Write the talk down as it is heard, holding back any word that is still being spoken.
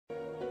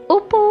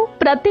ఉప్పు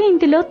ప్రతి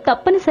ఇంటిలో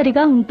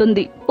తప్పనిసరిగా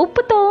ఉంటుంది.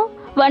 ఉప్పుతో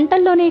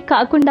వంటల్లోనే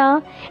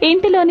కాకుండా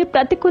ఇంటిలోని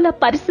ప్రతికూల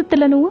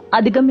పరిస్థితులను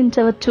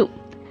అధిగమించవచ్చు.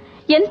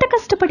 ఎంత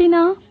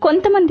కష్టపడినా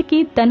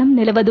కొంతమందికి ధనం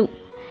నిలవదు.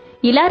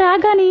 ఇలా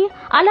రాగానే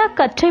అలా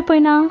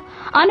ఖర్చయిపోయినా,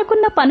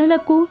 అనుకున్న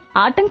పనులకు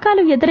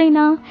ఆటంకాలు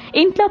ఎదురైనా,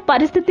 ఇంట్లో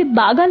పరిస్థితి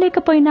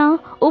బాగాలేకపోయినా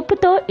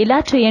ఉప్పుతో ఇలా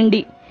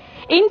చేయండి.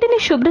 ఇంటిని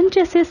శుభ్రం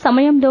చేసే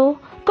సమయంలో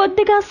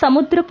కొద్దిగా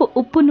సముద్రపు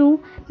ఉప్పును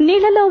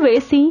నీళ్లలో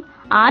వేసి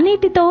ఆ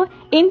నీటితో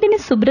ఇంటిని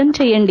శుభ్రం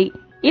చేయండి.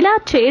 ఇలా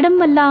చేయడం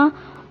వల్ల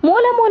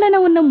మూలమూలన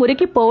ఉన్న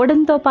మురికి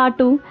పోవడంతో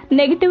పాటు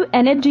నెగిటివ్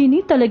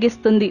ఎనర్జీని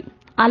తొలగిస్తుంది.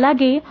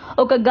 అలాగే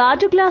ఒక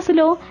గాజు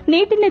గ్లాసులో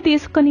నీటిని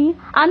తీసుకుని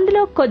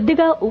అందులో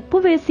కొద్దిగా ఉప్పు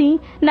వేసి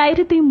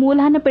నైరుతి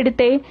మూలాన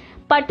పెడితే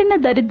పట్టిన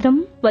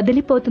దరిద్రం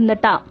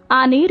వదిలిపోతుందట.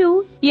 ఆ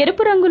నీరు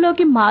ఎరుపు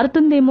రంగులోకి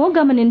మారుతుందేమో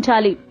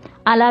గమనించాలి.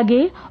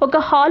 అలాగే ఒక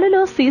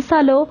హాలులో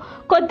సీసాలో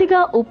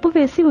కొద్దిగా ఉప్పు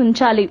వేసి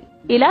ఉంచాలి.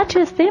 ఇలా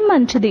చేస్తే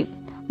మంచిది.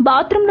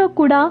 బాత్రూంలో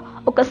కూడా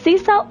ఒక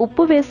సీసా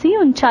ఉప్పు వేసి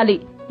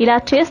ఉంచాలి. ఇలా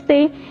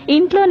చేస్తే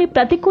ఇంట్లోని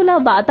ప్రతికూల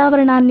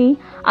వాతావరణాన్ని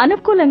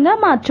అనుకూలంగా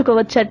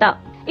మార్చుకోవచ్చట.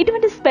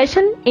 ఇటువంటి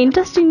special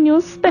interesting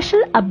news,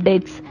 special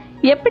updates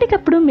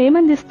ఎప్పటికప్పుడు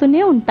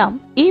మేమందిస్తూనే ఉంటాం.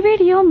 ఈ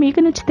వీడియో మీకు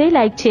నచ్చితే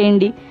లైక్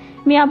చేయండి.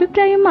 మీ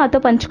అభిప్రాయం మాతో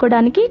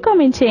పంచుకోవడానికి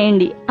కామెంట్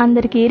చేయండి.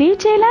 అందరికీ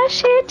రీచ్ అయ్యేలా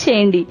షేర్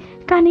చేయండి.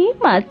 కానీ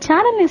మా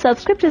ఛానల్ని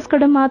సబ్స్క్రైబ్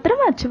చేసుకోవడం మాత్రం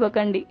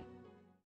మర్చిపోకండి.